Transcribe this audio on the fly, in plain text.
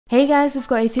Hey guys, we've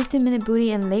got a 15-minute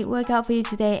booty and leg workout for you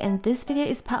today, and this video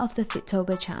is part of the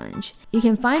FITober challenge. You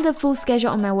can find the full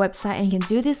schedule on my website and you can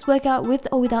do this workout with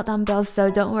or without dumbbells, so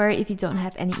don't worry if you don't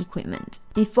have any equipment.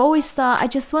 Before we start, I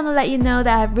just want to let you know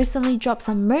that I've recently dropped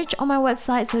some merch on my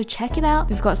website, so check it out.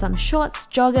 We've got some shorts,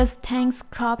 joggers, tanks,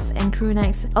 crops, and crew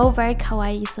necks, all very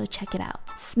kawaii, so check it out.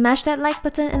 Smash that like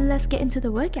button and let's get into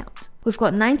the workout. We've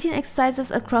got 19 exercises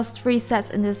across 3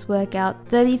 sets in this workout,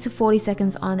 30 to 40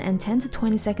 seconds on and 10 to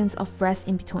 20 seconds of rest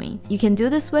in between. You can do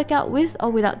this workout with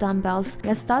or without dumbbells.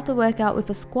 Let's start the workout with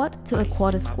a squat to a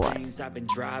quarter squat.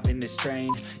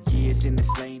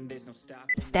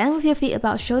 Stand with your feet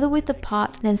about shoulder width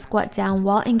apart, then squat down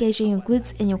while engaging your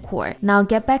glutes and your core. Now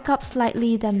get back up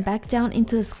slightly, then back down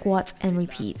into a squat and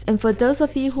repeat. And for those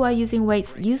of you who are using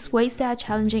weights, use weights that are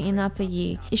challenging enough for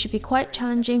you. It should be quite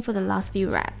challenging for the last few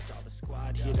reps.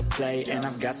 Here to play, and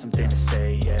I've got something to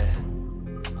say, yeah.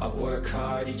 I work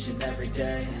hard each and every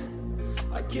day.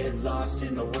 I get lost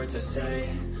in the words I say.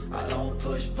 I don't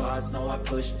push pause, no, I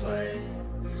push play.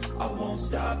 I won't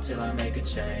stop till I make a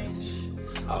change.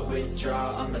 I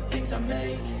withdraw on the things I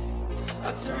make.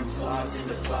 I turn flaws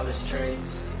into flawless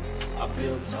traits. I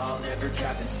build tall, never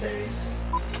capped in space.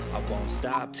 I won't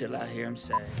stop till I hear him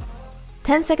say.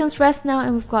 10 seconds rest now,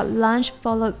 and we've got lunge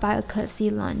followed by a curtsy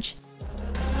lunge.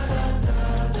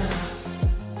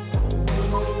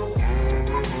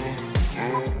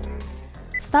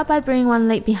 Start by bringing one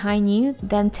leg behind you,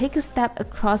 then take a step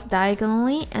across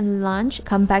diagonally and lunge,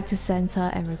 come back to center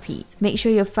and repeat. Make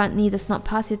sure your front knee does not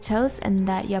pass your toes and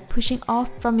that you're pushing off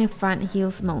from your front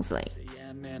heels mostly.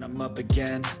 I'm up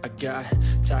again, I got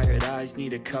tired eyes,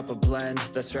 need a cup of blend.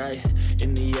 That's right,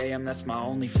 in the AM, that's my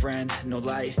only friend. No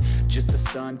light, just the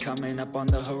sun coming up on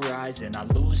the horizon. I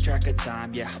lose track of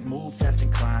time, yeah, I move fast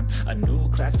and climb. A new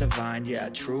class divine, yeah,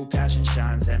 true passion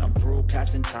shines. And I'm through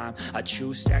passing time, I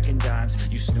choose stacking dimes.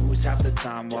 You snooze half the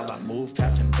time while I move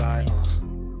passing by.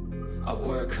 I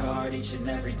work hard each and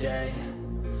every day.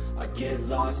 I get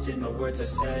lost in the words I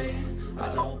say.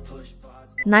 I don't push.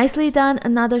 Nicely done,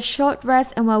 another short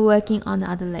rest and we're working on the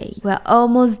other leg. We're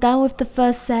almost done with the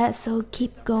first set, so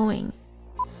keep going.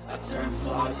 I turn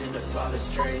flaws into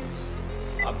flawless traits.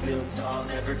 I build tall,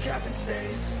 never capped in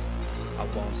space. I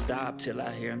won't stop till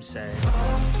I hear him say.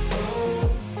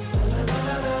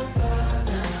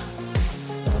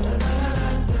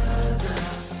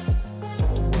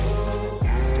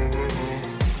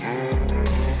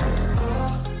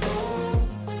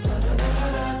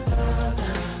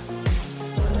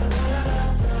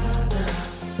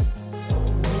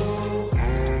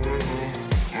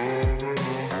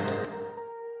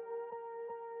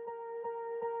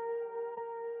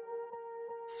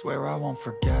 Swear I won't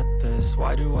forget this.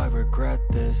 Why do I regret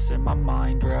this? In my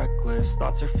mind reckless,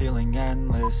 thoughts are feeling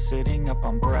endless. Sitting up,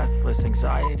 I'm breathless,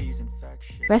 anxiety's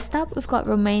infectious. Rest up, we've got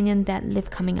Romanian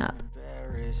deadlift coming up.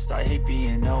 I hate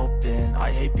being open,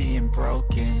 I hate being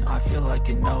broken. I feel like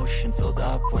an ocean filled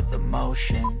up with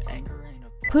emotion.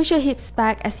 Push your hips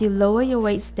back as you lower your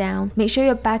weights down. Make sure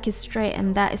your back is straight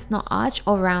and that it's not arched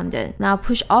or rounded. Now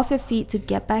push off your feet to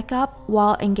get back up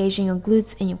while engaging your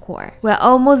glutes and your core. We're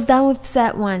almost done with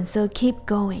set 1, so keep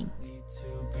going. Need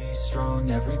to be strong,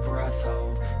 every breath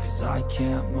hold, cause I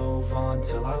can't move on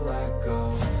till I let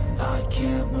go. I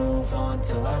can't move on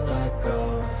till I let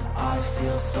go. I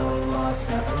feel so lost,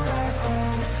 never at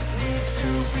home. Need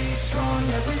to be strong,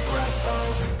 every breath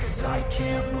hold, cause I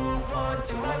can't move on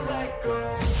till I let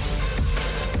go.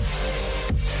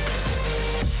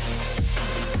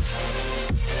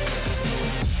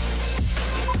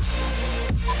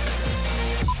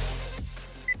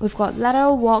 We've got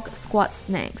lateral walk squats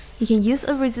next. You can use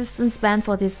a resistance band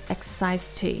for this exercise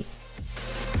too.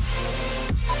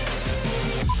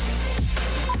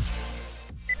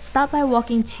 Start by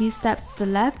walking 2 steps to the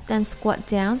left, then squat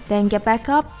down, then get back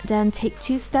up, then take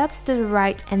 2 steps to the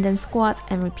right and then squat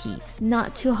and repeat.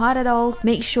 Not too hard at all.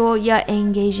 Make sure you're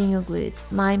engaging your glutes.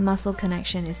 Mind muscle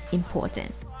connection is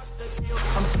important.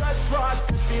 I'm just lost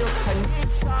to feel. I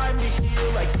need time to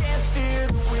heal. I can't steer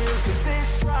the wheel, cause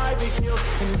this drive it kills.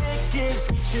 And it gives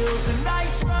me chills. A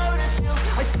nice road it feels.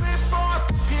 I slip off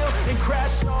the peel and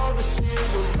crash all the steel.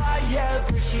 Will I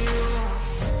ever heal?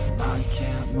 I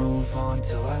can't move on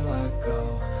till I let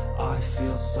go. I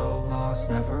feel so lost,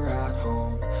 never at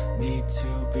home. Need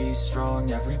to be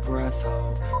strong, every breath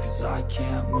hold, cause I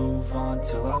can't move on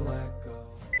till I let go.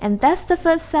 And that's the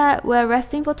first set. We're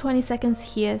resting for 20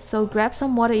 seconds here, so grab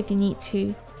some water if you need to.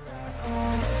 Need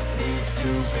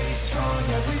to be strong,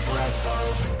 every breath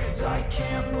hold, cause I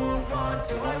can't move on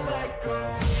till I let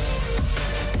go.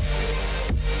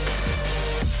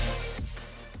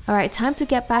 Alright, time to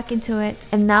get back into it.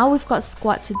 And now we've got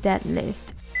squat to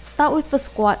deadlift. Start with the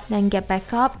squat, then get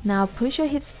back up. Now push your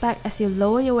hips back as you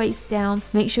lower your weights down.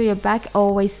 Make sure your back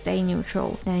always stay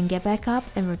neutral. Then get back up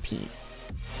and repeat.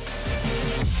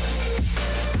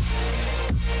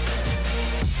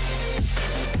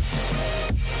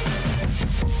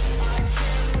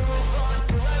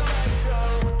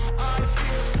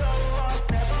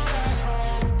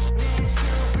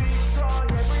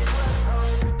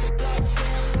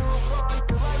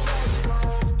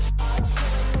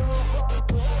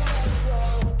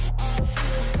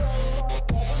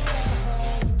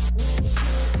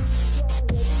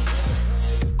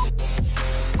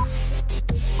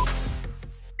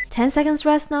 Ten seconds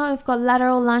rest now. We've got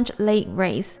lateral lunge leg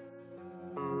raise.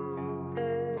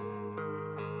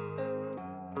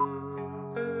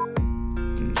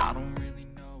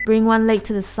 Bring one leg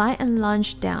to the side and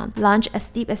lunge down. Lunge as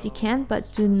deep as you can,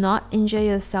 but do not injure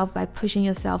yourself by pushing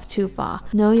yourself too far.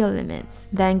 Know your limits.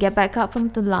 Then get back up from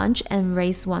the lunge and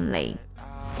raise one leg.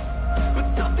 But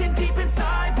something deep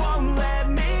inside won't let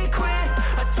me quit.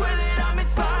 I swear that I'm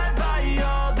inspired by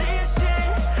all this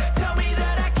shit. Tell me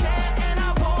that I can't and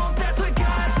I won't. That's what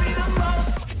guides me the most.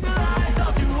 Lies,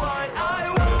 I'll do what I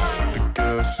want.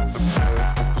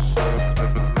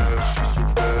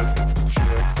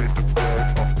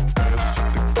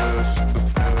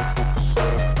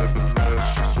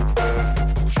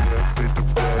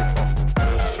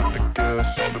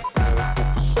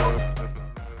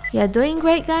 You're doing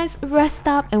great, guys. Rest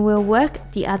up and we'll work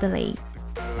the other leg.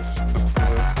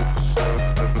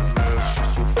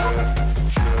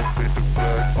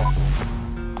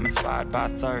 I'm inspired by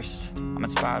thirst, I'm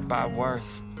inspired by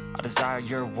worth. I desire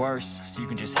your worst, so you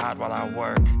can just hide while I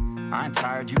work. I ain't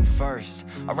tired, you first.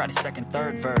 I'll write a second,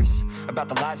 third verse about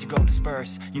the lies you go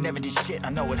disperse. You never did shit, I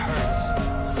know it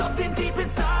hurts. Something deep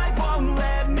inside won't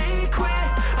let me quit.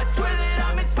 I swear that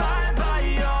I'm inspired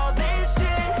by all this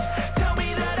shit. Tell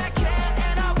me that I can't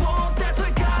and I won't. That's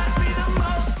what guides me the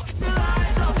most.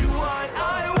 Lies, I'll do what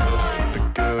I want.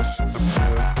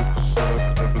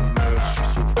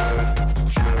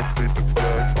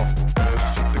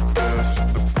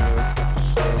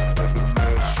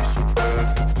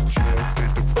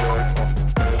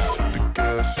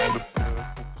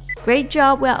 Great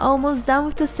job, we're almost done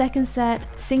with the second set.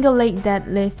 Single leg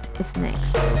deadlift is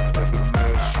next.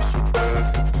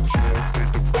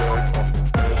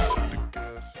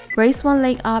 Raise one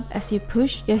leg up as you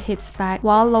push your hips back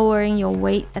while lowering your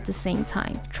weight at the same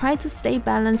time. Try to stay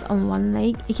balanced on one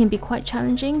leg. It can be quite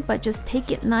challenging, but just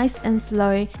take it nice and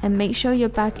slow and make sure your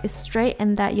back is straight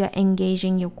and that you're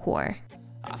engaging your core.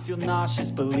 I feel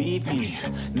nauseous, believe me.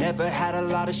 Never had a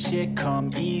lot of shit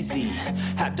come easy.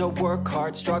 Had to work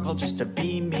hard, struggle just to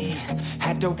be me.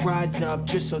 Had to rise up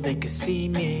just so they could see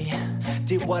me.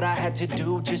 Did what I had to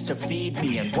do just to feed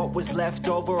me. And what was left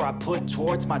over I put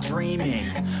towards my dreaming.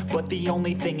 But the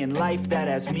only thing in life that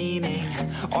has meaning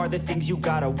are the things you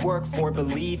gotta work for,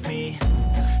 believe me.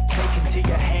 Take into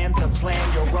your hands a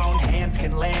plan. Your own hands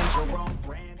can land your own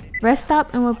brand. Rest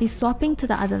up and we'll be swapping to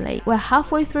the other leg. We're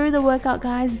halfway through the workout,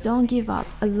 guys. Don't give up.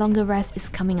 A longer rest is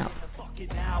coming up.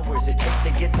 Hours it takes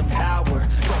to get some power.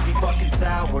 Don't be fucking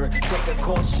sour. Take a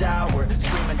cold shower.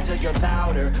 Scream until you're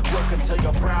louder. Work until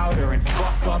you're prouder. And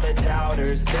fuck all the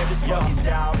doubters. They're just fucking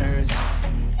downers.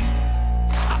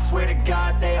 I swear to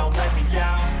God they all let me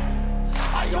down.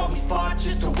 I always fought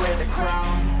just to wear the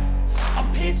crown.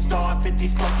 I'm pissed off at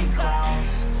these fucking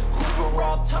clowns who were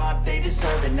all taught they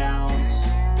deserve an ounce.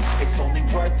 It's only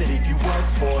worth it if you work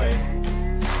for it.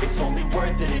 It's only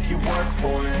worth it if you work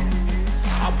for it.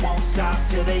 I won't stop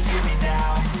till they hear me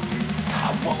now.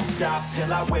 I won't stop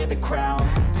till I wear the crown.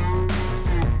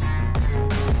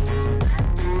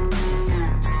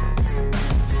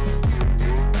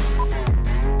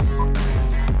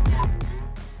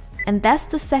 And that's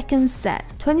the second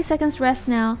set. 20 seconds rest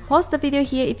now. Pause the video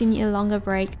here if you need a longer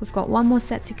break. We've got one more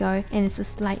set to go and it's a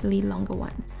slightly longer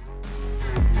one.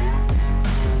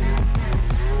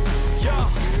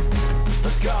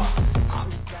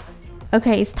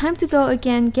 Okay, it's time to go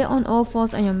again. Get on all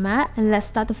fours on your mat and let's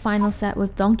start the final set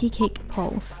with donkey kick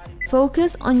pulse.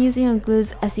 Focus on using your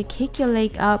glutes as you kick your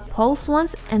leg up, pulse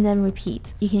once and then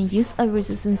repeat. You can use a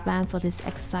resistance band for this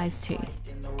exercise too.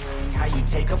 How you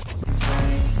take a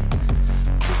swing?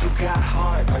 Do you got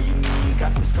heart? Are you mean?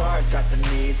 Got some scars, got some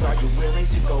needs. Are you willing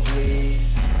to go bleed?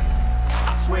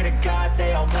 I swear to God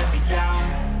they all let me down.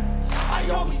 I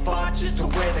always fought just to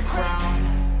wear the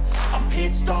crown. I'm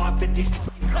pissed off at these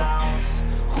fucking clowns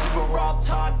who were all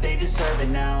taught they deserve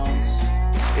an ounce.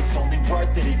 It's only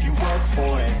worth it if you work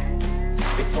for it.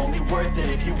 It's only worth it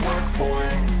if you work for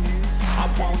it.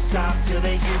 I won't stop till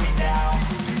they hear me now.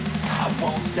 I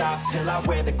won't stop till I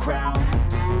wear the crown.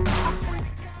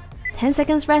 10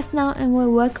 seconds rest now and we'll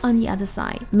work on the other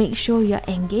side. Make sure you're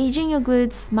engaging your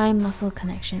glutes. Mind-muscle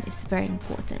connection is very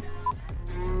important.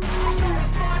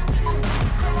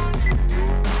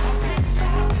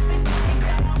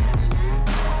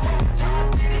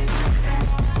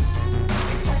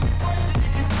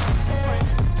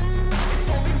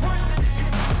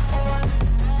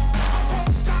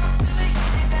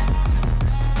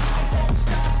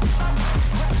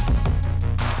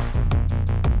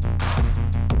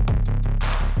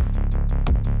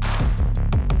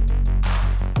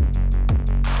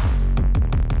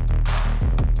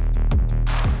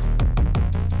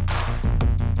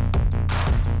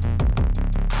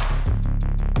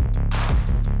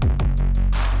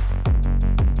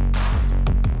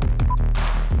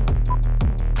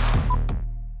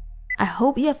 I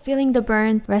hope you're feeling the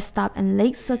burn. Rest up and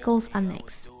leg circles are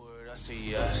next.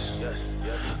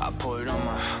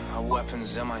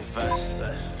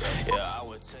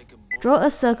 Draw a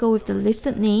circle with the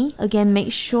lifted knee. Again,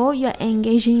 make sure you're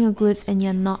engaging your glutes and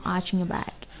you're not arching your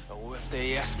back. If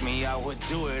they ask me, I would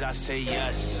do it, I say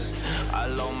yes. I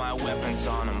load my weapons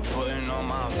on, I'm putting on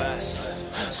my vest.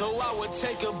 So I would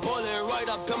take a bullet right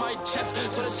up in my chest.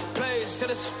 To this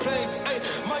place, hey,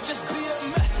 might just be a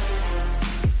mess.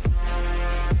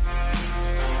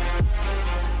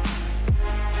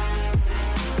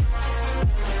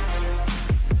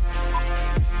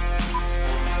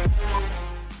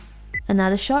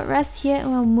 Another short rest here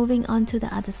and we're moving on to the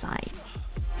other side.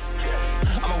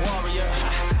 I'm a warrior.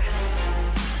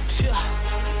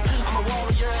 I'm a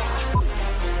warrior.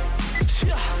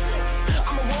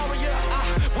 I'm a warrior. I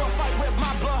will fight with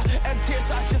my blood and tears.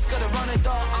 I just gotta run it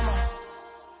all.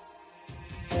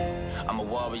 I'm a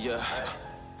warrior.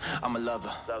 I'm a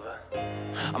lover.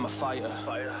 I'm a fighter.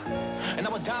 And I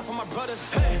would die for my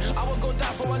brothers. Hey, I would go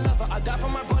die for a lover. I die for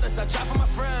my brothers. I die for my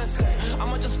friends. Hey,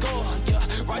 I'ma just go, yeah,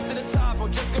 rise to the top. Or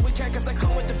just get we can, cause I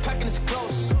come with the pack and it's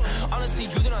close. Honestly,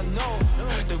 you do not know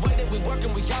the way that we work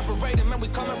and we operate. And man, we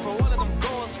coming for all of them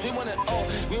goals. We want it all.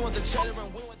 We want the cheddar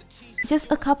and we want the cheese.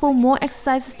 Just a couple more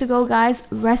exercises to go, guys.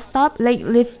 Rest up, leg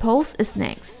lift pulse is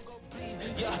next.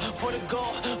 Yeah, for the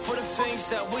goal, for the things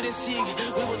that we didn't seek,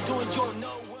 we will do it, you'll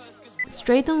know.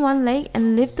 Straighten one leg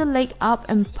and lift the leg up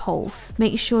and pulse.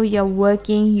 Make sure you're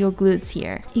working your glutes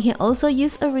here. You can also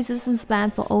use a resistance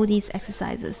band for all these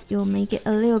exercises. It will make it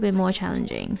a little bit more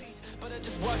challenging.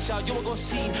 Just watch out, you will go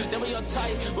see, then we are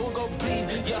tight, we will go bleed,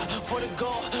 yeah, for the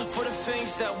goal, for the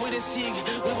things that we didn't seek,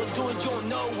 we will do it, you'll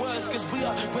know us, cause we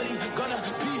are really gonna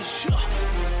be sure.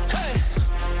 Hey,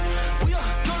 we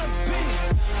are gonna be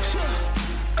sure.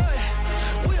 Hey,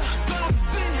 we are gonna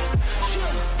be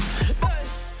sure. Hey.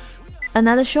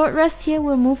 Another short rest here,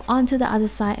 we'll move on to the other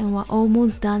side and we're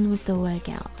almost done with the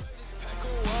workout.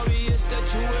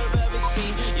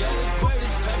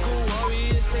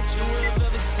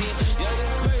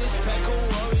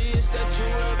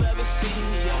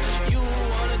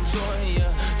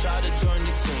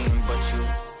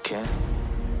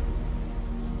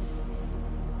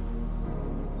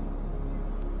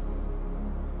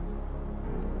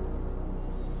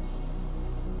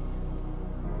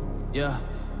 Yeah.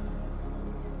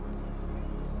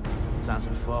 Sometimes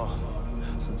we fall,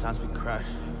 sometimes we crash,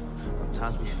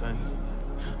 sometimes we think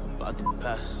about the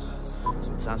past,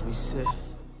 sometimes we sit.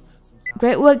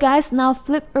 Great work, guys. Now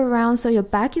flip around so your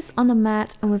back is on the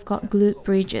mat and we've got glute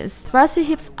bridges. Thrust your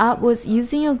hips upwards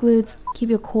using your glutes. Keep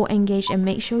your core engaged and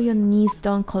make sure your knees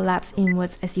don't collapse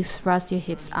inwards as you thrust your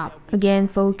hips up. Again,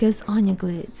 focus on your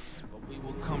glutes.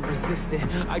 Come resistant.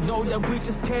 I know that we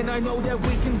just can, I know that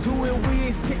we can do it. We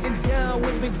ain't sitting down,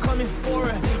 we've been coming for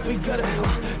it. We gotta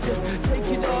just take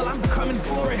it all, I'm coming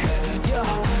for it. Yeah,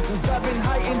 cause I've been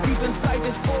hiding deep inside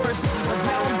this forest, but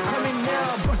now I'm coming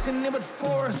now, busting in with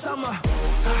force. I'ma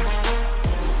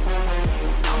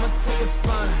take a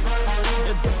spine.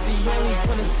 Yeah, that's the only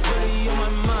fun that's really on my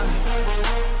mind.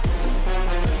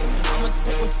 I'ma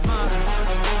take a spine.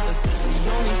 That's just the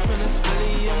only fun that's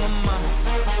really on my mind.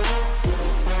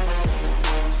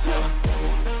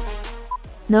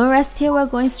 No rest here, we're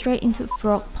going straight into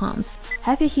frog pumps.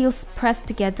 Have your heels pressed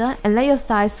together and let your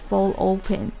thighs fall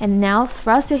open. And now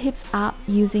thrust your hips up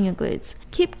using your glutes.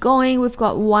 Keep going, we've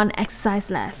got one exercise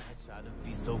left.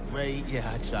 So great,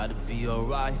 yeah, I try to be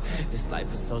alright. This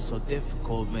life is so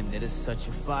difficult, man, it is such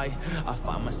a fight. I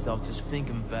find myself just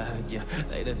thinking back, yeah,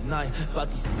 late at night, about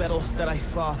these battles that I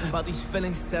fought, about these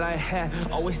feelings that I had.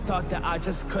 Always thought that I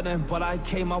just couldn't, but I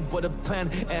came up with a plan.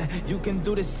 And you can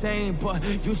do the same, but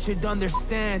you should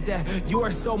understand that you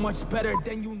are so much better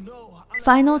than you know.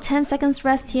 Final 10 seconds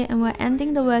rest here and we're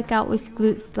ending the workout with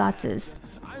glute flutters.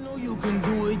 I know you can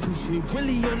do it, you should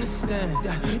really understand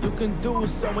that you can do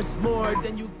so much more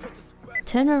than you could just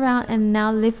turn around and now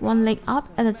lift one leg up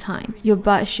at a time. Your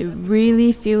butt should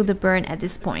really feel the burn at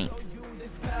this point.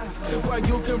 Where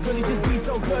you can really just be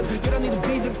so good. You don't need to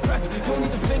be depressed. You don't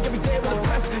need to think every day with a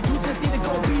press. You just need to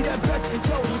go be that best.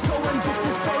 Yo, go and just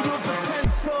show your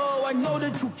potential. I know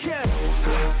that you can.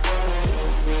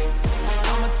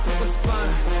 I'ma take a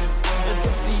spine. If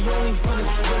that's the only fun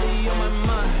that's really on my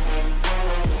mind.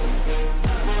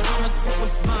 I'ma take a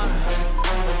spine.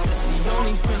 If that's the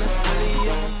only fun that's really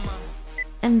on my mind.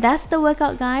 And that's the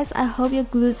workout, guys. I hope your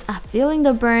glutes are feeling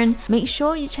the burn. Make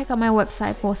sure you check out my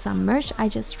website for some merch I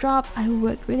just dropped. I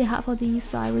worked really hard for these,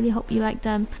 so I really hope you like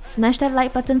them. Smash that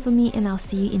like button for me and I'll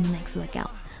see you in the next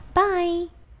workout.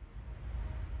 Bye!